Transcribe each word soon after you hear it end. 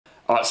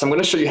Alright, so I'm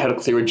going to show you how to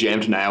clear a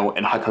jammed nail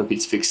and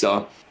HiKokis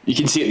fixer. You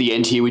can see at the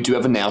end here we do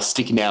have a nail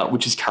sticking out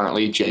which is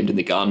currently jammed in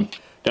the gun.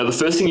 Now the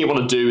first thing you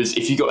want to do is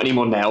if you've got any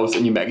more nails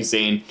in your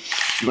magazine,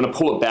 you want to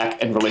pull it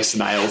back and release the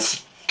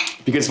nails.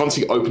 Because once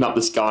you open up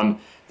this gun,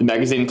 the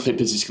magazine clip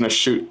is just going to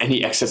shoot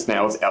any excess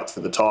nails out to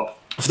the top.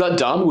 For that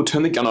done, we'll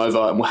turn the gun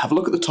over and we'll have a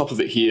look at the top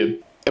of it here.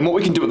 And what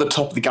we can do at the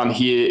top of the gun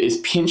here is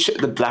pinch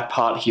the black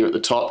part here at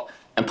the top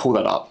and pull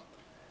that up.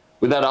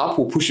 With that up,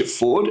 we'll push it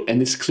forward and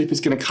this clip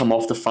is going to come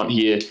off the front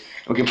here.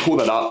 And we can pull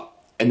that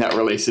up and that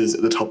releases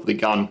at the top of the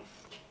gun.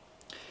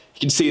 You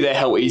can see there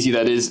how easy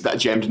that is. That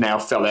jammed nail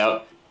fell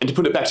out. And to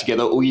put it back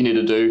together, all you need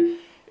to do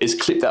is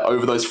clip that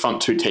over those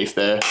front two teeth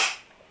there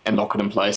and lock it in place.